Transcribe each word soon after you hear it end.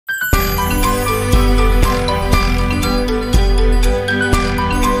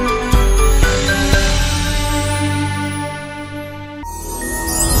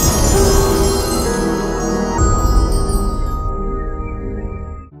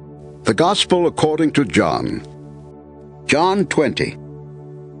The Gospel according to John. John 20.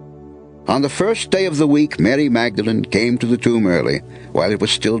 On the first day of the week, Mary Magdalene came to the tomb early, while it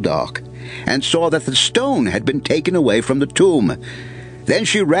was still dark, and saw that the stone had been taken away from the tomb. Then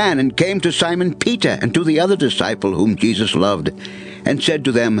she ran and came to Simon Peter and to the other disciple whom Jesus loved, and said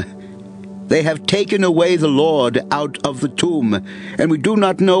to them, "They have taken away the Lord out of the tomb, and we do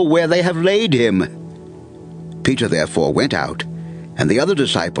not know where they have laid him." Peter therefore went out, and the other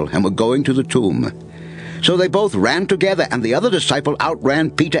disciple, and were going to the tomb. So they both ran together, and the other disciple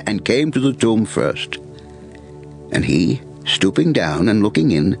outran Peter and came to the tomb first. And he, stooping down and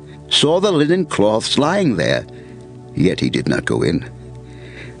looking in, saw the linen cloths lying there, yet he did not go in.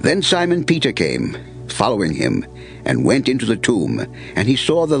 Then Simon Peter came, following him, and went into the tomb, and he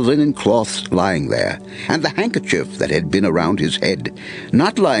saw the linen cloths lying there, and the handkerchief that had been around his head,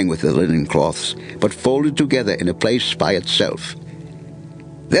 not lying with the linen cloths, but folded together in a place by itself.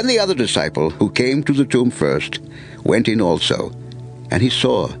 Then the other disciple, who came to the tomb first, went in also, and he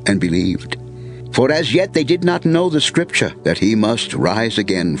saw and believed. For as yet they did not know the scripture, that he must rise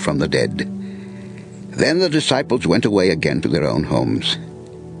again from the dead. Then the disciples went away again to their own homes.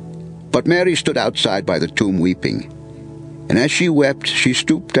 But Mary stood outside by the tomb weeping. And as she wept, she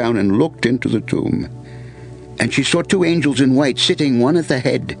stooped down and looked into the tomb. And she saw two angels in white sitting, one at the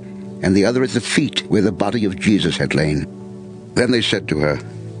head, and the other at the feet, where the body of Jesus had lain. Then they said to her,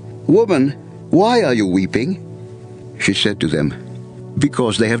 "Woman, why are you weeping?" She said to them,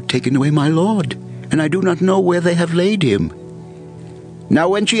 "Because they have taken away my Lord, and I do not know where they have laid him." Now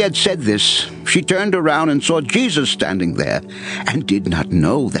when she had said this, she turned around and saw Jesus standing there, and did not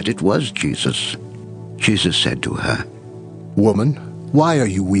know that it was Jesus. Jesus said to her, "Woman, why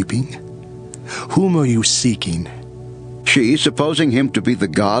are you weeping? Whom are you seeking?" She, supposing him to be the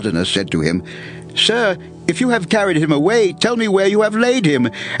gardener, said to him, "Sir, if you have carried him away, tell me where you have laid him,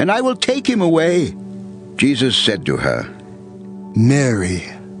 and I will take him away." Jesus said to her, "Mary."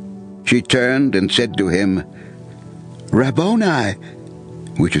 She turned and said to him, "Rabboni,"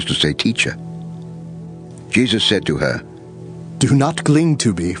 which is to say, teacher. Jesus said to her, "Do not cling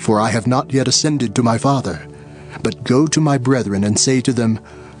to me, for I have not yet ascended to my Father. But go to my brethren and say to them,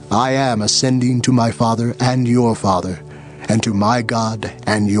 I am ascending to my Father and your Father, and to my God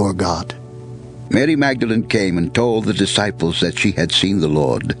and your God." Mary Magdalene came and told the disciples that she had seen the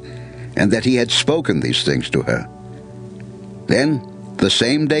Lord, and that he had spoken these things to her. Then, the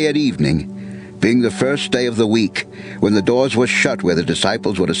same day at evening, being the first day of the week, when the doors were shut where the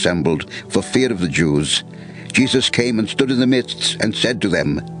disciples were assembled for fear of the Jews, Jesus came and stood in the midst and said to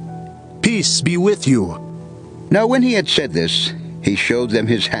them, "Peace be with you." Now when he had said this, he showed them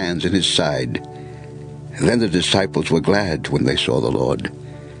his hands and his side. Then the disciples were glad when they saw the Lord.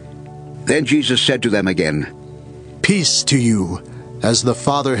 Then Jesus said to them again, "Peace to you. As the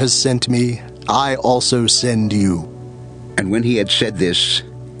Father has sent me, I also send you." And when he had said this,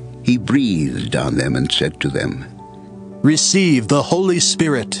 he breathed on them and said to them, "Receive the Holy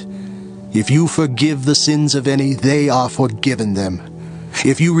Spirit. If you forgive the sins of any, they are forgiven them.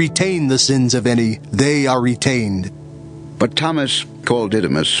 If you retain the sins of any, they are retained." But Thomas, called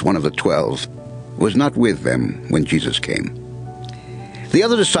Didymus, one of the 12, was not with them when Jesus came. The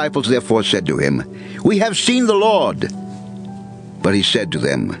other disciples therefore said to him, "We have seen the Lord." But he said to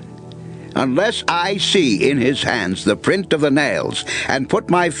them, "Unless I see in his hands the print of the nails, and put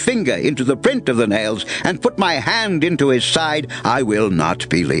my finger into the print of the nails, and put my hand into his side, I will not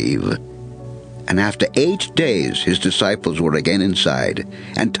believe." And after 8 days his disciples were again inside,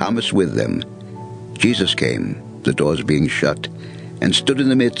 and Thomas with them. Jesus came, the doors being shut, and stood in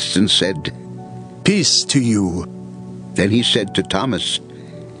the midst and said, "Peace to you." Then he said to Thomas,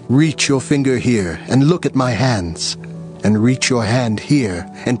 "Reach your finger here, and look at my hands, and reach your hand here,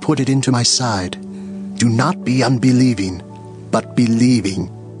 and put it into my side. Do not be unbelieving, but believing."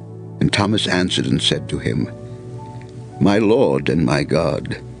 And Thomas answered and said to him, "My Lord and my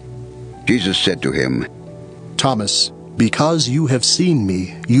God." Jesus said to him, "Thomas, because you have seen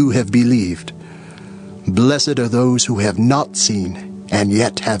me, you have believed. Blessed are those who have not seen, and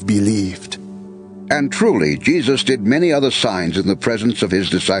yet have believed." And truly Jesus did many other signs in the presence of his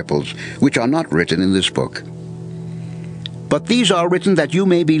disciples, which are not written in this book. But these are written that you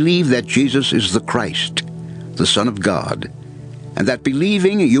may believe that Jesus is the Christ, the Son of God, and that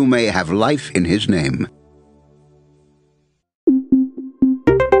believing you may have life in his name.